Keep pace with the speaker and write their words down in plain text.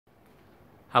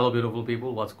Hello beautiful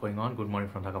people, what's going on? Good morning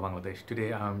from Dhaka, Bangladesh.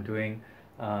 Today I'm doing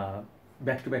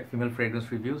back-to-back female fragrance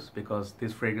reviews because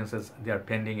these fragrances, they are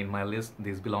pending in my list.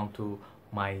 These belong to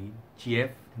my GF,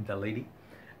 the lady,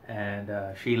 and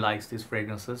she likes these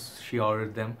fragrances. She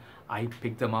ordered them, I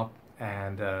picked them up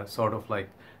and sort of like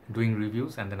doing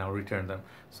reviews, and then I'll return them.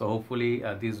 So hopefully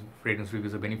these fragrance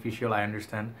reviews are beneficial. I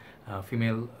understand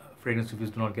female fragrance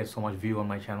reviews do not get so much view on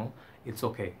my channel. It's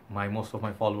okay. Most of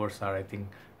my followers are, I think,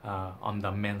 on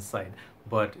the men's side,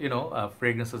 but you know,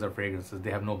 fragrances are fragrances. They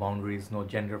have no boundaries, no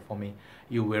gender for me.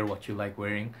 You wear what you like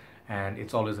wearing, and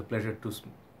it's always a pleasure to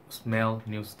smell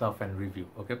new stuff and review.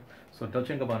 Okay, so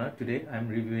Dolce&Gabbana, today I'm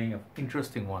reviewing an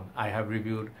interesting one. I have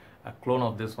reviewed a clone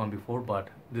of this one before, but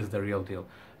this is the real deal.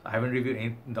 I haven't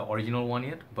reviewed the original one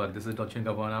yet, but this is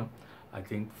Dolce&Gabbana, I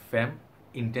think, Femme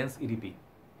Intense EDP,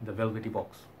 the velvety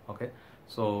box. Okay,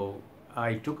 so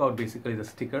I took out basically the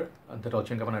sticker. The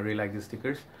Dolce&Gabbana, I really like these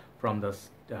stickers, from the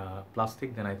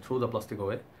plastic. Then I threw the plastic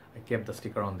away. I kept the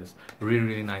sticker on this.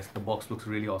 Really nice. The box looks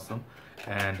really awesome,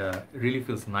 and really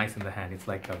feels nice in the hand. It's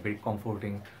like a very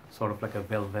comforting, sort of like a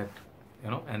velvet,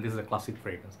 you know. And this is a classic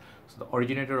fragrance. So the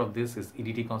originator of this is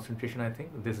EDT concentration, I think.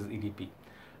 This is EDP.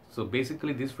 So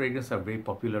basically these fragrances are very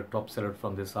popular, top seller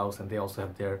from this house, and they also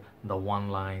have the one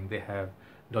line. They have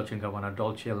Dolce&Gabbana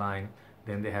Dolce line.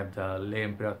 Then they have the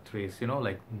L'Imperatrice, you know,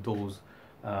 like those,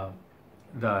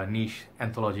 the niche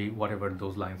anthology, whatever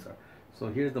those lines are. So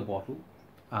here's the bottle.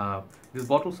 These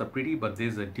bottles are pretty, but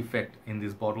there's a defect in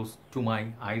these bottles to my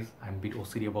eyes. I'm a bit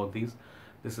OCD about these.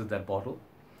 This is that bottle.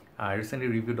 I recently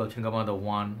reviewed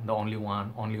Dolce&Gabbana, the only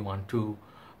one, two,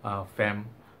 Femme.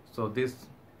 So this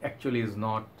actually is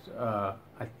not,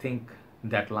 I think,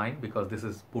 that line, because this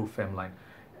is Pour Femme line.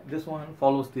 This one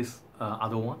follows this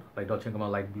other one, like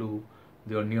Dolce&Gabbana Light Blue.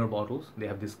 They are newer bottles. They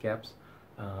have these caps,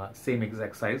 same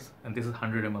exact size, and this is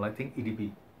 100 ml. I think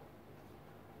EDP.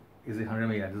 Is it 100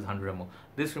 ml? Yeah, this is 100 ml.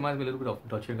 This reminds me a little bit of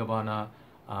Dolce&Gabbana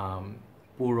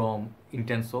Pour Homme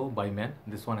Intenso by men.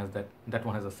 This one has that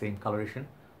one has the same coloration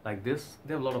like this.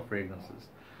 They have a lot of fragrances.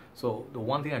 So the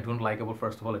one thing I don't like about,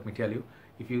 first of all, let me tell you,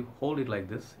 if you hold it like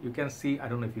this, you can see, I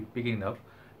don't know if you're picking it up,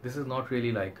 this is not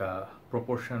really like a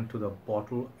proportion to the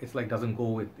bottle. It's like doesn't go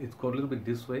with, it's go a little bit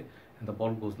this way, and the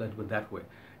bottle goes a little bit that way.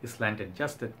 It's slanted.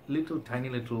 Just a little tiny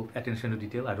little attention to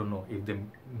detail. I don't know if they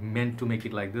meant to make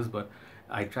it like this, but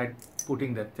I tried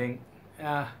putting that thing.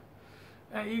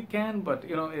 You can, but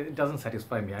you know, it doesn't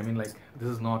satisfy me. I mean, like, this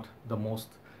is not the most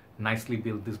nicely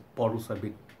built. These bottles are a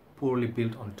bit poorly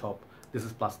built on top. This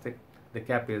is plastic. The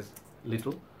cap is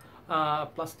little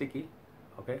plasticky.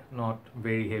 Okay, not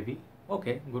very heavy.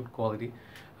 Okay, good quality.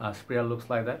 Sprayer looks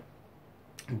like that.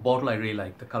 Bottle I really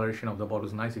like. The coloration of the bottle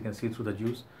is nice. You can see through the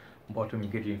juice. Bottom you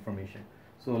get your information.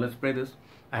 So let's spray this.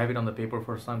 I have it on the paper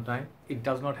for some time. It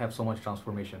does not have so much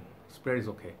transformation. Spray is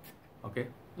okay. Okay,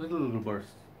 little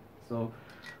bursts. So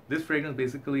this fragrance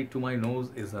basically, to my nose,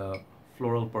 is a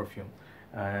floral perfume,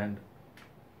 and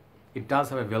it does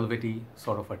have a velvety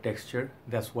sort of a texture.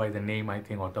 That's why the name, I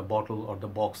think, or the bottle or the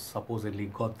box supposedly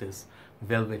got this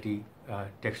velvety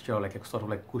texture, like a sort of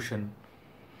like cushion.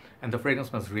 And the fragrance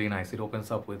smells really nice. It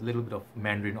opens up with a little bit of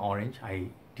mandarin orange. I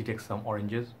detect some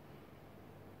oranges,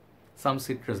 some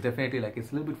citrus, definitely. Like,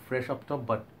 it's a little bit fresh up top,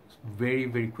 but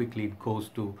very quickly it goes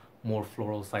to more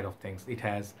floral side of things. It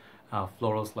has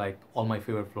florals like all my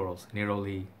favorite florals,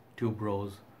 neroli,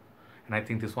 tuberose, and I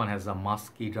think this one has a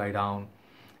musky dry down.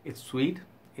 It's sweet.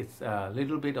 It's a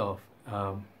little bit of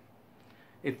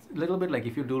it's a little bit like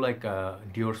if you do like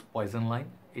Dior's Poison line.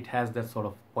 It has that sort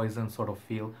of poison sort of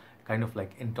feel, kind of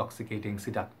like intoxicating,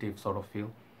 seductive sort of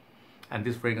feel. And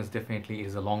this fragrance definitely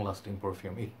is a long-lasting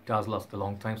perfume. It does last a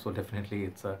long time, so definitely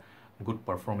it's a good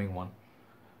performing one.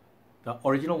 The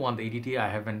original one, the EDT, I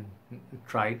haven't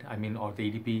tried. I mean, or the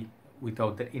EDP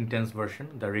without the intense version,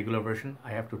 the regular version,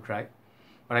 I have to try.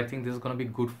 But I think this is going to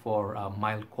be good for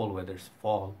mild cold weathers,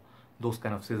 fall, those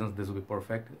kind of seasons. This will be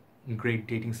perfect. Great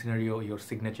dating scenario, your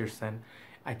signature scent.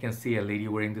 I can see a lady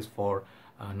wearing this for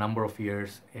a number of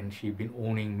years, and she's been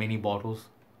owning many bottles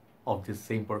of this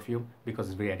same perfume because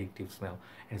it's very addictive smell,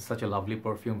 and it's such a lovely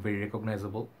perfume, very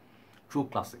recognizable, true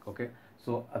classic. Okay,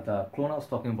 so the clone I was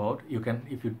talking about, you can,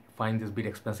 if you find this bit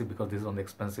expensive, because this is on the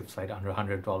expensive side, under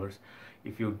 $100,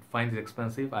 if you find this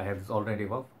expensive, I have this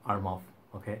alternative of Arm Off.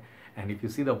 Okay, and if you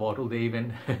see the bottle, they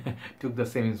even took the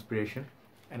same inspiration,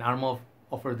 and Arm Off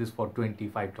offered this for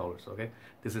 $25. Okay,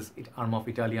 this is Arm Off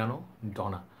Italiano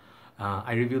Donna.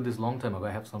 I reviewed this long time ago. I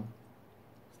have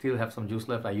still have some juice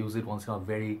left. I use it once in a while,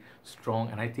 very strong,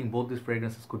 and I think both these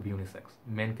fragrances could be unisex.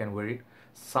 Men can wear it.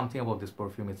 Something about this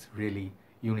perfume, it's really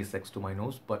unisex to my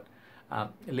nose, but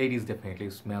Ladies definitely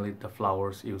smell it, the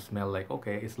flowers, you smell like,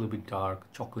 okay, it's a little bit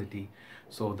dark, chocolatey.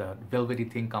 So the velvety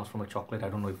thing comes from a chocolate. I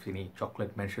don't know if any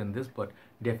chocolate mentioned this, but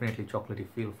definitely chocolatey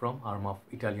feel from Arma of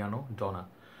Italiano Donna.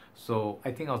 So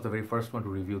I think I was the very first one to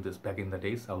review this back in the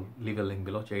days. I'll leave a link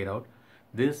below, check it out.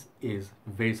 This is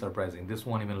very surprising. This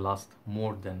one even lasts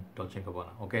more than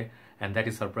Dolce&Gabbana, okay? And that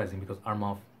is surprising because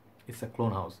Arma of, it's a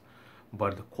clone house.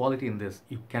 But the quality in this,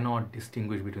 you cannot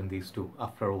distinguish between these two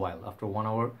after a while. After 1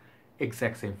 hour,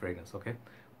 exact same fragrance, okay?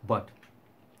 But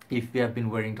if you have been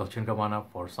wearing Dolce & Gabbana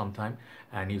for some time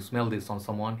and you smell this on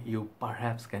someone, you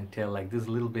perhaps can tell like this is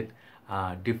a little bit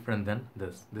different than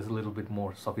this. This is a little bit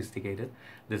more sophisticated.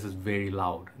 This is very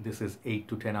loud. This is 8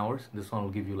 to 10 hours. This one will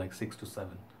give you like 6 to 7,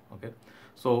 okay?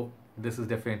 So this is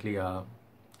definitely a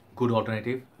good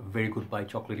alternative, very good by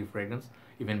chocolatey fragrance.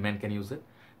 Even men can use it.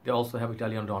 They also have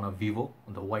Italian Donna Vivo,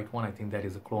 the white one. I think that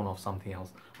is a clone of something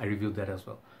else. I reviewed that as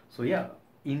well. So yeah,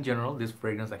 in general, this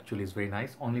fragrance actually is very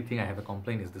nice. Only thing I have a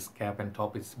complaint is this cap and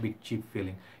top. It's a bit cheap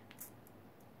feeling.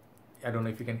 I don't know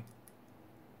if you can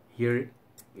hear it.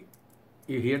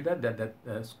 You hear that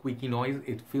squeaky noise?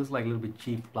 It feels like a little bit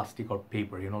cheap plastic or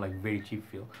paper, you know, like very cheap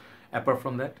feel. Apart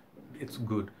from that, it's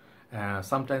good.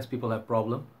 Sometimes people have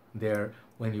problem there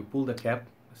when you pull the cap.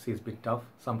 See, it's a bit tough.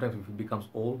 Sometimes if it becomes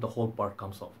old, the whole part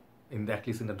comes off. At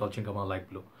least in the Dolce & Gabbana light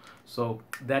blue. So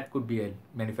that could be a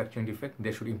manufacturing defect.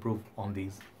 They should improve on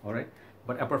these. All right.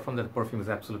 But apart from that, the perfume is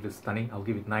absolutely stunning. I'll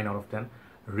give it 9 out of 10.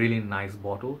 Really nice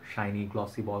bottle, shiny,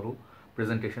 glossy bottle.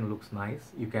 Presentation looks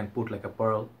nice. You can put like a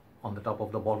pearl on the top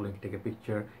of the bottle and take a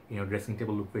picture in your dressing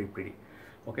table. Look very pretty.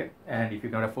 Okay. And if you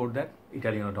can afford that,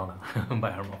 Italiano Donna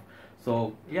by Arma.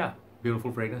 So yeah,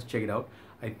 beautiful fragrance. Check it out.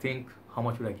 I think, how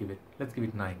much would I give it? Let's give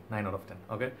it 9 out of 10.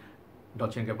 Okay.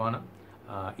 Dolce & Gabbana.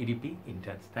 EDP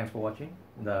Intense. Thanks for watching.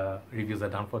 The reviews are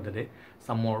done for the day.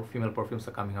 Some more female perfumes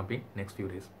are coming up in next few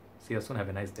days. See you soon. Have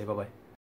a nice day. Bye bye.